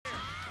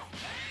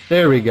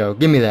There we go.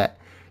 Give me that.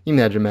 Give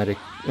me that dramatic.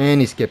 And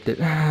he skipped it.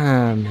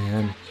 Ah,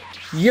 man.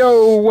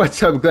 Yo,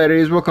 what's up,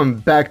 gladiators? Welcome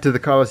back to the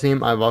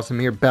Coliseum. I'm Awesome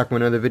here, back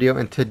with another video.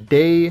 And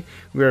today,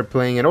 we are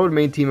playing an old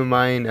main team of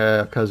mine,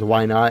 because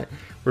why not?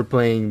 We're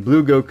playing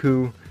Blue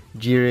Goku,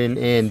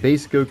 Jiren, and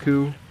Base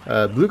Goku.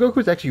 Blue Goku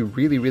is actually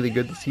really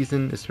good this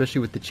season,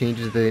 especially with the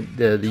changes,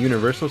 the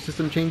Universal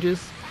System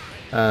changes.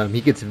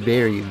 He gets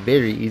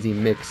very easy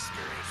mix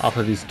off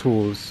of his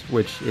tools,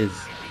 which is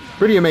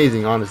pretty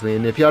amazing, honestly.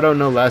 And if y'all don't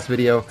know, last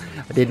video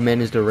I did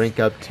manage to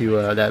rank up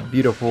to that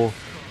beautiful,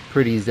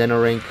 pretty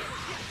Zeno rank,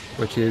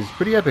 which is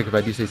pretty epic if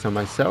I do say so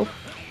myself.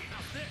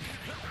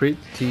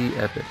 Pretty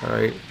epic.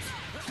 Alright.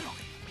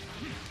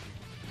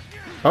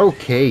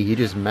 Okay, he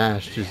just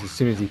mashed just as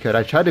soon as he could.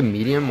 I tried to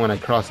medium when I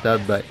crossed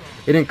up, but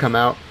it didn't come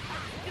out.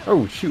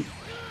 Oh, shoot.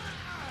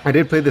 I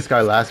did play this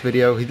guy last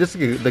video. This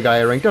is the guy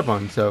I ranked up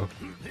on, so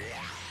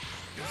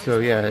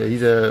yeah,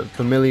 he's a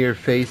familiar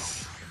face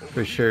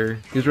for sure.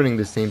 He was running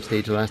the same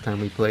stage last time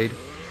we played.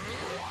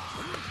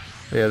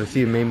 But yeah, let's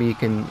see if maybe he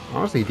can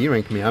honestly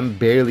D-rank me. I'm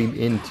barely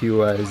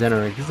into Zeno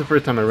rank. This is the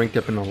first time I ranked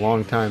up in a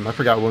long time. I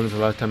forgot when was the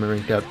last time I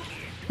ranked up.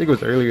 I think it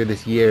was earlier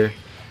this year,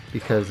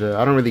 because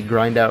I don't really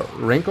grind out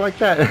rank like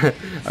that.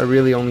 I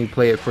really only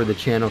play it for the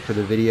channel, for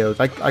the videos.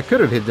 I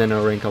could have hit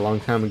Zeno rank a long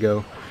time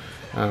ago,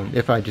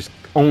 if I just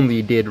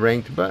only did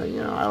ranked, but you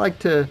know, I like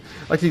to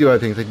do other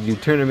things. I like to do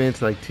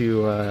tournaments, I like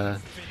to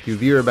do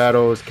viewer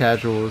battles,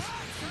 casuals,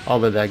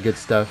 all of that good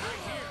stuff.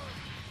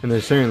 And there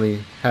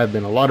certainly have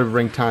been a lot of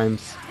ranked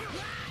times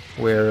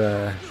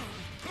where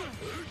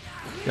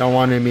y'all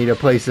wanted me to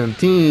play some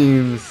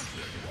teams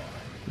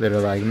that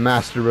are like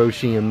Master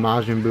Roshi and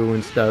Majin Buu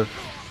and stuff,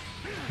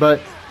 but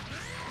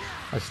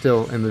I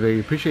still am very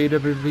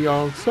appreciative of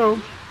y'all, so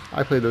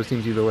I play those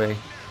teams either way,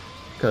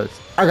 because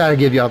I gotta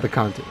give y'all the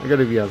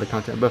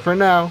content. But for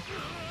now,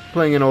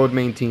 playing an old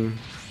main team.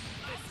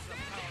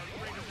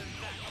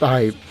 The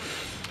hype.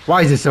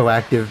 Why is it so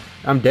active?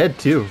 I'm dead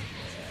too.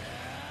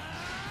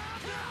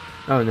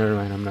 Oh, never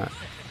mind, I'm not.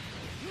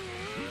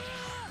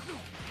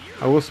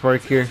 I will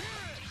spark here.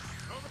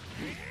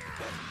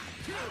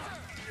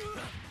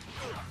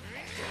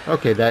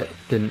 Okay, that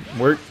didn't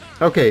work.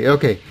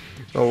 Okay.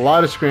 A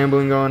lot of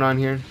scrambling going on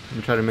here. I'm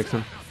gonna try to mix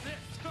them.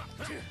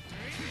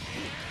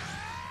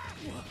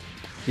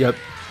 Yep,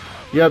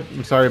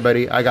 I'm sorry,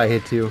 buddy. I got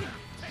hit too.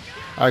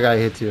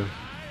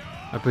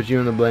 I put you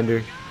in the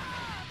blender.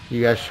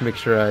 You guys should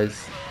mix your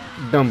eyes.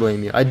 Don't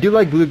blame you. I do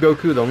like Blue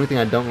Goku. The only thing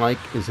I don't like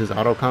is his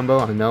auto combo.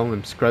 I know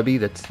I'm scrubby.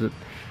 It's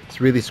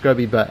really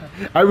scrubby, but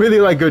I really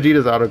like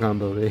Gogeta's auto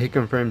combo. The hit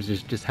confirms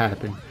just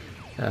happen.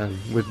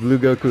 With Blue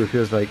Goku, it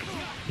feels like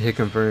hit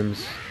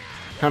confirms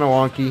kind of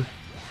wonky.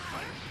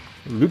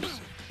 Oops.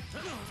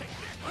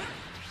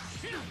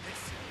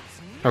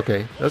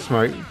 Okay, that's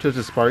smart. Just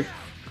a spark.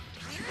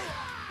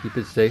 Keep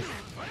it safe.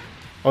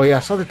 Oh yeah, I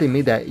saw that they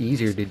made that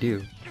easier to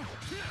do.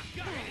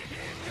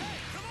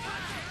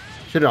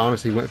 Should have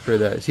honestly went for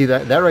the... See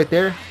that right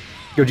there?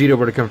 Gogeta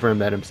would have confirmed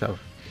that himself.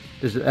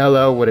 Just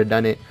LL would have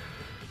done it.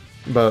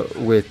 But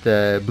with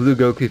Blue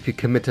Goku, if you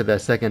commit to that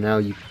second L,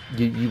 you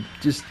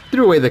just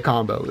threw away the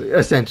combo.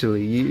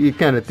 Essentially, you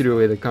kind of threw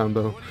away the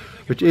combo,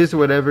 which is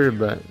whatever.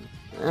 But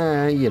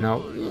you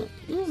know,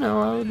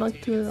 I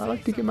like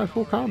to get my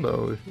full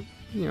combo. If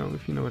you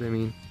know what I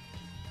mean.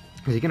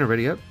 Is he gonna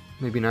ready up?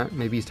 Maybe not.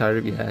 Maybe he's tired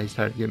of... Yeah, he's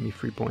tired of giving me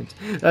free points.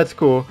 That's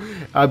cool.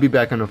 I'll be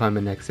back on if I'm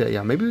the next set.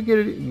 Yeah, maybe we get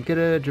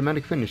a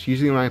dramatic finish.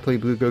 Usually when I play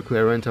Blue Goku,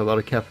 I run into a lot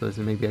of Keflas,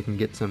 and maybe I can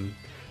get some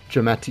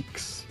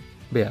dramatics.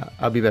 But yeah,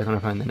 I'll be back on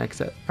if I'm the next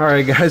set.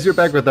 Alright guys, we're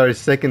back with our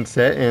second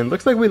set, and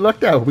looks like we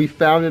lucked out. We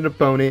found an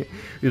opponent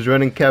who's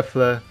running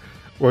Kefla.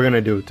 We're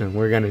gonna do it to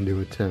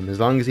him. As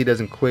long as he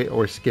doesn't quit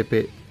or skip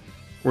it,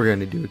 we're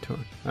gonna do it to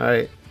him.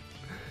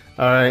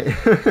 Alright.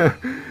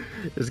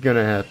 It's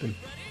gonna happen.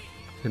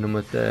 Hit him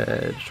with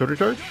that shoulder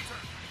charge.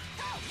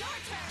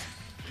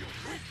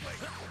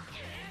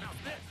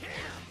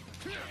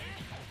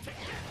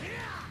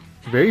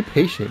 Very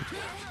patient.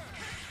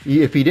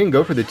 If he didn't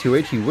go for the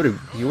 2H, he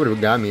would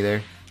have got me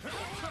there.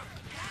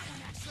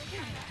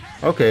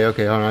 Okay, hold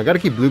on. I gotta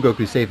keep Blue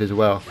Goku safe as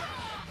well.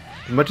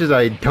 As much as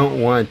I don't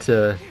want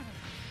to,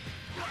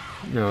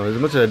 as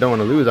much as I don't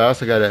want to lose, I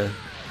also gotta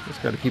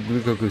keep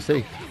Blue Goku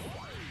safe.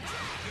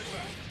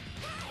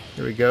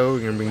 There we go.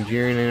 We're gonna bring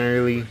Jiren in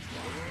early.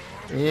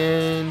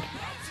 And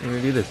I'm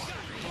gonna do this.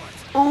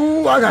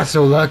 Oh, I got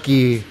so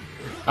lucky.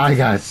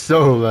 That's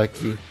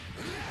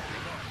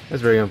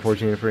very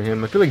unfortunate for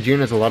him. I feel like Jiren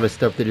has a lot of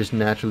stuff that just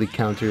naturally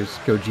counters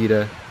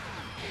Gogeta.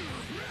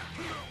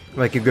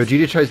 Like if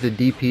Gogeta tries to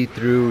DP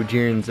through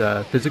Jiren's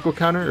physical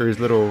counter or his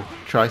little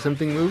try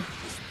something move,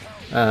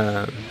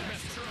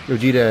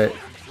 Gogeta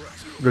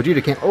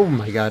can't. Oh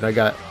my god,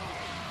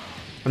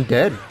 I'm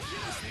dead.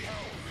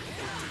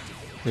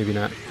 Maybe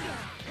not.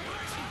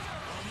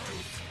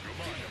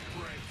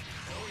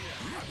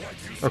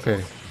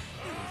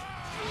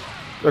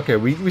 Okay,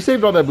 we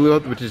saved all that blue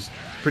health, which is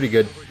pretty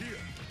good.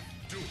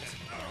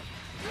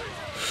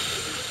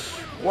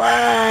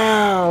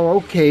 Wow,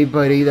 okay,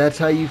 buddy, that's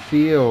how you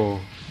feel.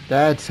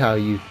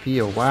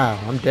 Wow,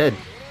 I'm dead.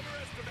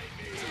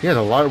 He has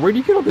a lot. Where do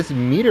you get all this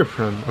meter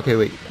from? Okay,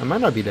 wait. I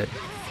might not be dead.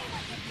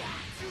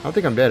 I don't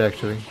think I'm dead,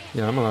 actually.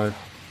 Yeah, I'm alive.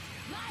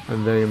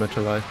 I'm very much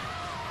alive.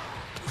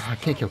 Oh, I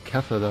can't kill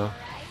Kefla, though.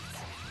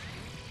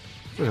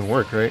 Doesn't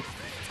work, right?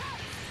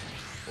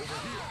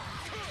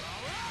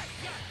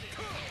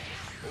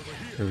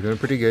 Okay, we're doing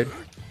pretty good.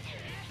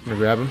 I'm gonna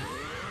grab him.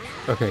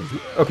 Okay,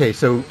 okay,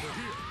 so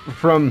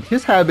from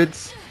his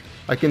habits,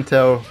 I can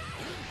tell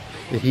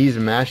that he's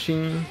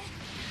mashing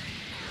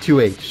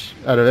 2H.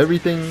 Out of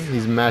everything,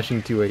 he's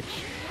mashing 2H,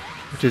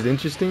 which is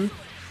interesting.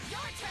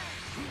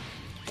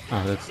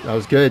 Oh, that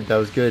was good. That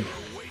was good.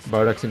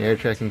 Bardock's and air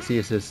tracking C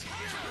assist.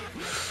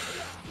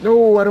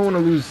 No, I don't want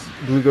to lose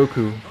Blue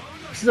Goku.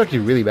 This is actually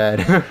really bad.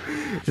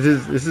 This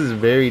is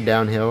very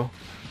downhill.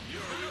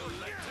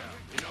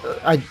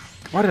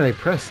 Why did I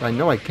press? I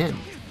know I can.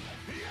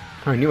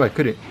 I knew I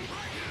couldn't.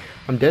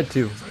 I'm dead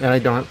too, and I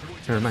don't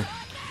have... Never mind.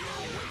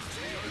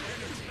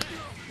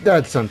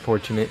 That's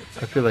unfortunate.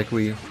 I feel like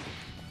we...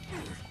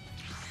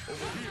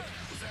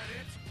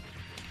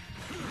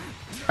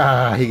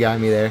 Ah, he got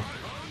me there.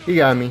 He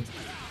got me.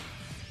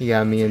 He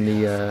got me in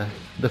the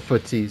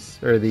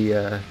footsies, or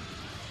the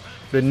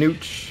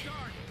nooch.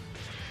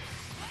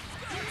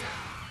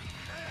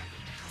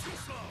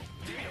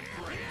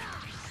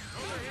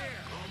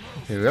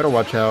 Okay, we gotta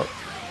watch out.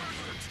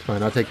 It's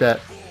fine, I'll take that.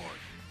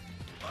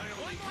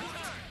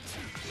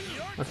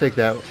 I'll take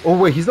that. Oh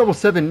wait, he's level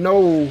 7.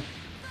 No!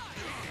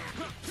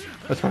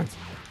 That's fine.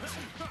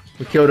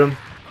 We killed him.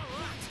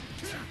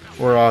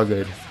 We're all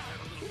good.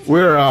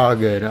 We're all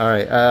good.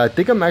 Alright, I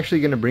think I'm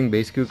actually gonna bring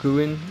Base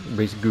Goku in.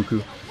 Base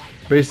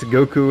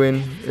Goku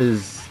in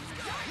is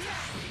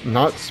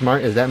not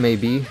smart as that may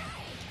be.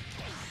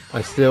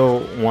 I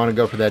still want to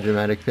go for that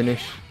dramatic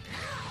finish.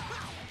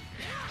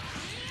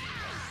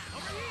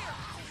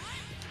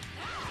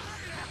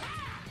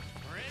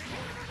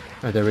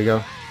 Alright, there we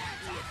go.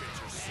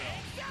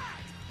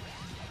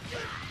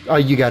 Oh,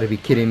 you gotta be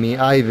kidding me.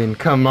 Ivan,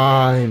 come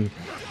on.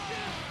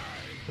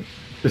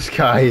 This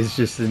guy is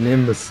just an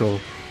imbecile.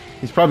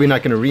 He's probably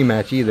not gonna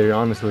rematch either,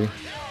 honestly.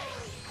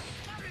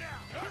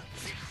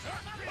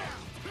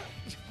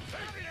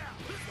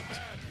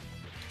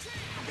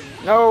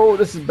 No,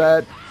 this is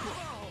bad.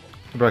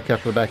 I brought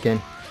Kefla back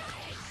in.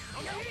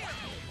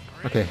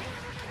 Okay,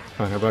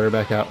 fine, I brought her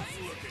back out.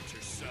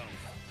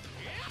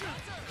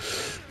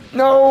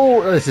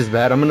 No, this is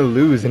bad. I'm gonna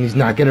lose, and he's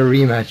not gonna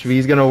rematch me.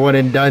 He's gonna one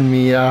and done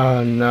me.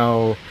 Oh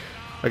no,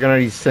 I can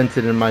already sense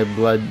it in my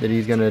blood that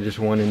he's gonna just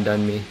one and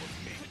done me.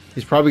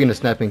 He's probably gonna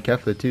snap in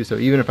Kefla too. So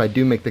even if I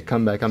do make the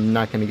comeback, I'm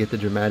not gonna get the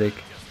dramatic.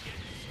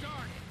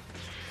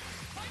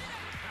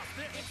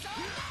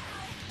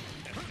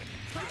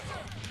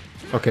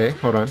 Okay,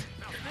 hold on.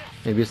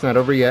 Maybe it's not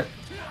over yet.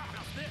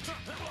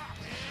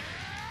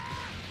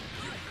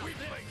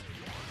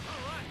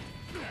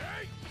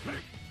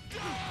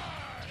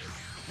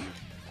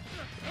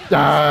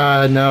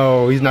 Ah,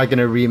 no, he's not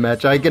gonna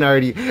rematch. I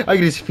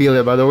can just feel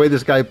it by the way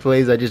this guy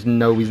plays. I just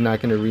know he's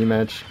not gonna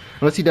rematch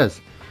unless he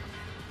does.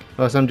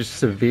 Unless I'm just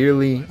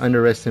severely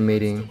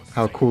underestimating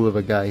how cool of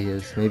a guy he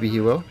is. Maybe he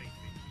will.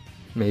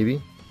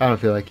 Maybe. I don't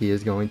feel like he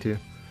is going to.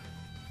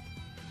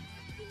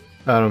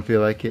 I don't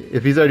feel like it.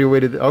 If he's already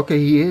waited, okay,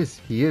 he is.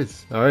 He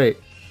is. All right.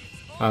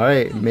 All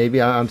right.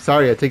 Maybe I'm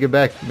sorry. I take it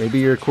back. Maybe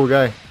you're a cool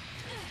guy.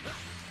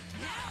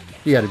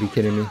 You gotta be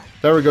kidding me.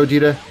 There we go,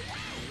 Gogeta.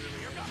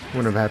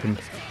 Wouldn't have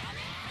happened.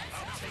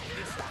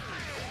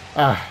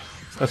 Ah,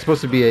 that's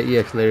supposed to be an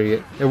EX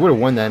Lariat. It would have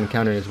won that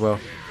encounter as well.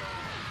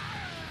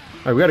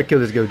 Alright, we gotta kill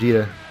this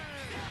Gogeta.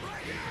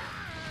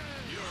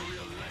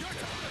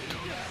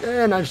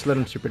 And I just let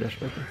him super dash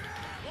back there.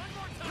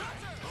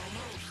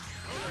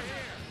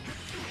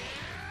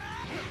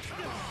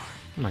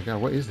 Oh my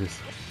god, what is this?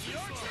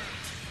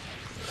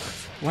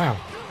 Wow,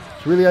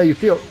 it's really how you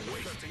feel.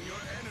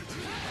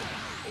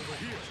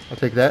 I'll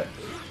take that.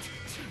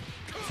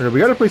 Okay, we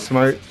gotta play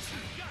smart.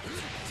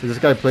 So this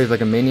guy plays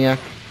like a maniac.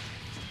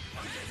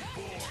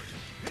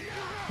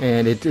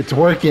 And it's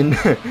working.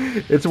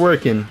 It's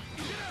working.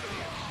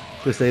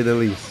 To say the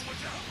least.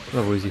 What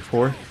level is he?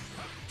 4?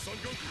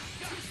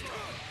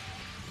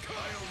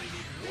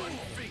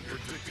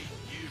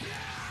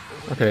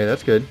 Okay,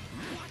 that's good.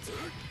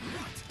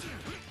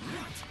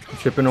 I'm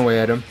chipping away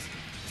at him.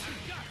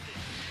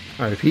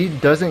 Alright, if he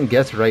doesn't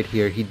guess right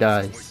here, he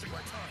dies.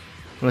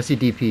 Unless he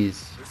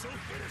DPs.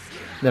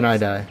 Then I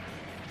die.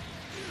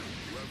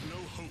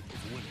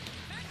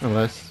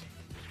 Unless...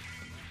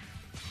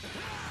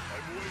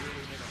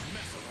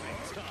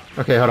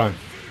 Okay, hold on.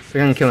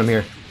 We're gonna kill him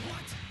here.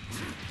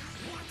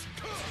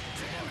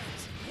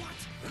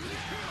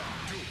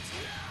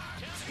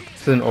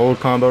 This is an old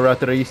combo route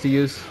that I used to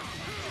use.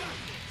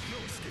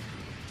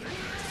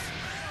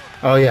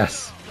 Oh,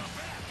 yes.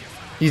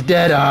 He's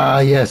dead. Ah,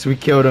 yes, we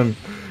killed him.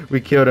 We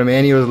killed him,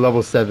 and he was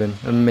level 7.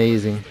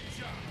 Amazing.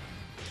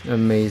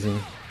 Amazing.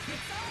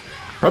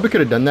 Probably could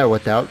have done that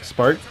without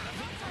Spark,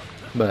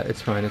 but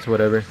it's fine. It's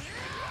whatever.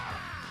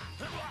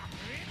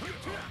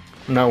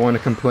 I'm not one to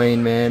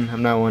complain, man.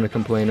 I'm not one to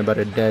complain about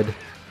a dead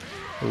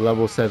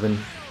level 7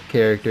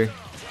 character.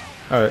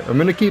 Alright, I'm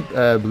gonna keep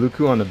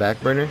Bluku on the back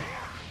burner.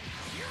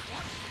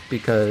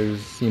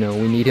 Because, you know,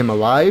 we need him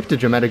alive to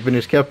dramatic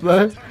finish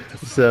Kefla.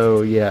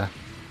 So, yeah.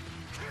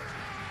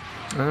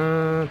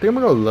 I think I'm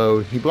gonna go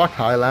low. He blocked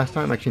high last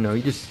time. Actually, no,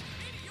 he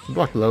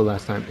blocked low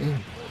last time. Damn.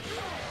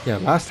 Yeah,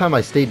 last time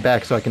I stayed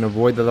back so I can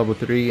avoid the level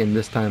 3, and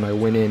this time I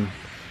went in.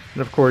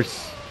 And of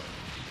course,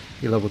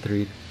 he level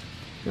 3'd.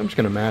 I'm just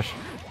gonna mash.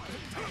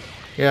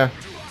 Yeah.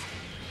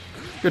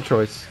 Good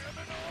choice.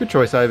 Good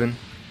choice, Ivan.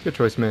 Good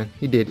choice, man.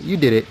 You did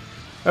it.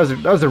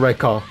 That was the right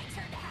call.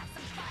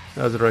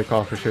 That was the right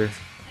call for sure.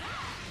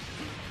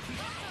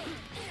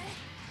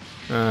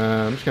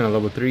 I'm just gonna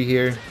level 3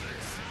 here.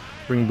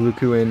 Bring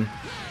Bluku in.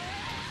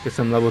 Get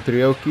some level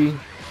 3 Oki.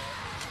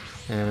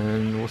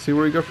 And we'll see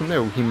where we go from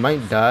there. He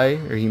might die,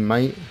 or he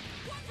might...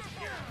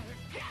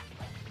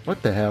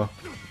 What the hell?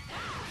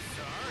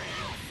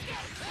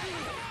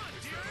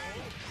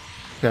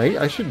 Okay,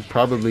 I should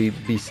probably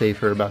be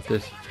safer about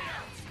this.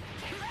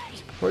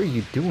 What are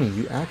you doing,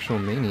 you actual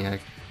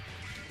maniac?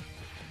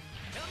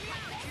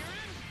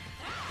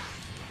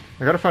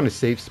 I gotta find a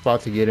safe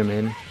spot to get him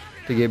in.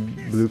 To get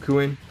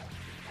Bluku in.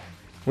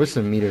 With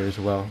some meter as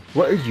well.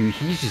 What are you?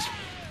 He's just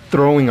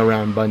throwing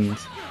around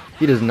buttons.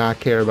 He does not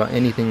care about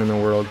anything in the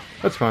world.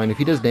 That's fine. If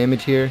he does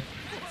damage here,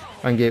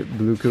 I can get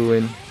Bluku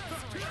in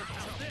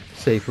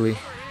safely.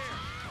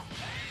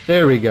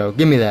 There we go.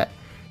 Give me that.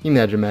 Give me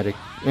that dramatic.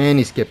 And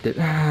he skipped it.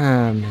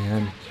 Ah,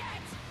 man.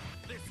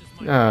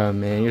 Ah,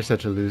 man. You're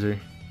such a loser.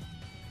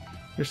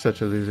 You're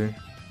such a loser.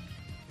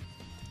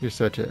 You're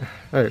such a...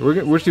 Alright,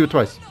 we'll just do it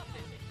twice.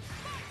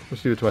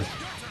 Let's do it twice.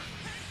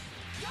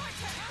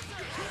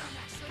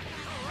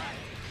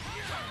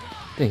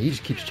 Dang, he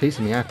just keeps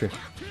chasing me after.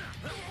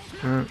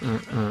 Bring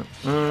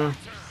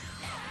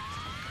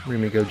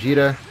me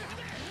Gogeta.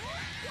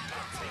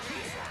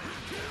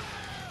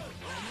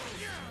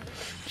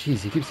 Jeez,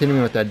 he keeps hitting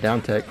me with that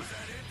down tech.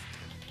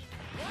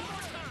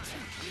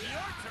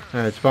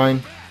 Alright, it's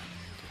fine.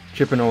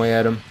 Chipping away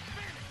at him.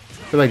 I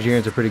feel like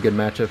Jiren's a pretty good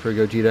matchup for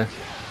Gogeta.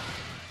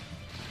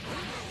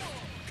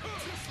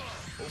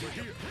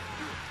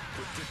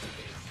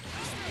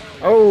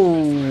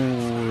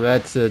 Oh,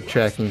 that's a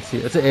tracking C.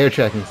 That's an air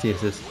tracking C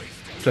assist.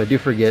 So I do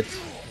forget.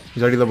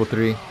 He's already level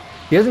 3.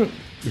 He hasn't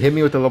hit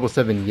me with the level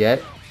 7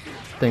 yet,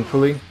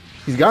 thankfully.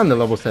 He's gotten the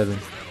level 7.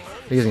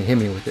 He hasn't hit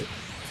me with it.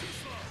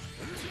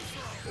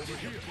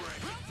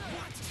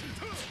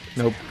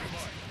 Nope.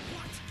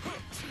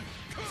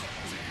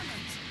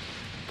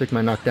 Took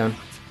my knockdown.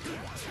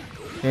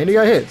 And he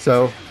got hit,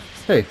 so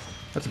hey,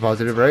 that's a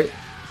positive, right?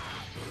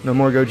 No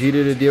more Gogeta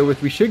to deal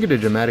with. We should get a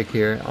dramatic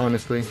here,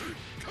 honestly.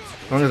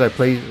 As long as I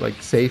play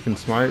like safe and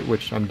smart,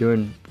 which I'm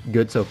doing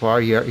good so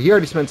far. He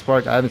already spent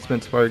Spark. I haven't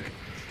spent Spark.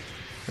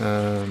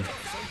 Oh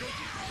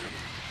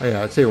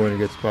yeah, I'd say we're in a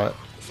good spot.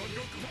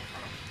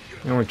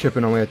 And we're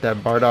chipping away at that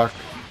Bardock.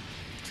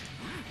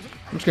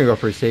 I'm just gonna go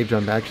for a safe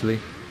jump actually.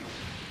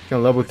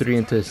 Gonna level 3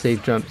 into a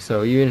safe jump,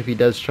 so even if he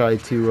does try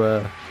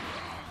to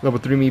level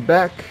 3 me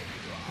back,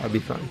 I'll be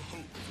fine.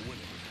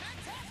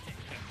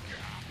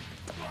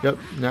 Yep,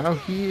 now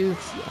he is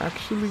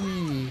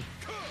actually...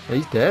 Yeah,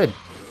 he's dead.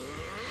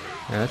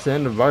 Yeah, that's the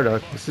end of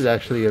Bardock. This is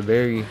actually a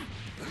very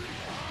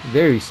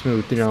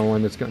smooth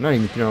 3-on-1 that's going... Not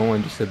even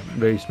 3-on-1, just a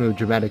very smooth,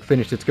 dramatic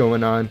finish that's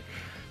going on.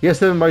 He has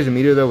 7 bars a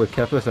meter, though, with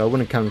Kefla, so I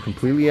wouldn't count him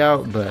completely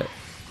out, but...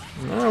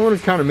 I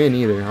wouldn't count him in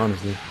either,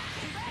 honestly.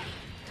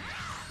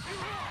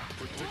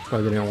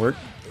 Probably didn't work.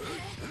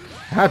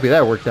 Happy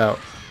that worked out.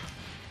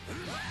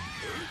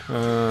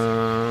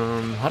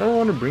 How do I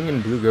want to bring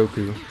in Blue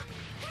Goku?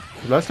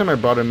 Last time I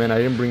brought him in, I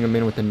didn't bring him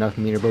in with enough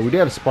meter, but we do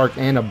have Spark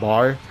and a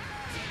bar,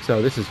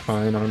 so this is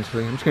fine,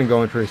 honestly. I'm just going to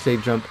go in for a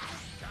safe jump,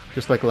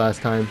 just like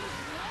last time.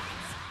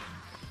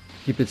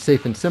 Keep it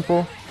safe and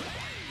simple.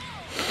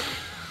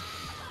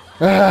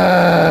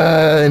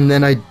 And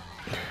then I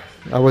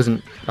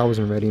wasn't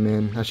ready,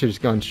 man. I should have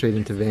just gone straight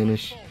into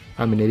Vanish.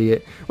 I'm an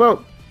idiot.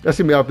 Well, that's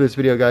going to be all for this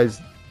video,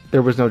 guys.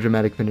 There was no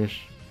dramatic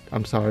finish.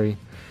 I'm sorry.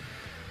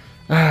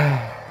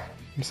 I'm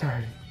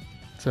sorry.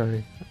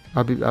 Sorry.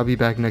 I'll be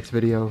back next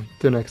video.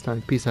 Till next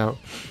time. Peace out.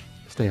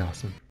 Stay awesome.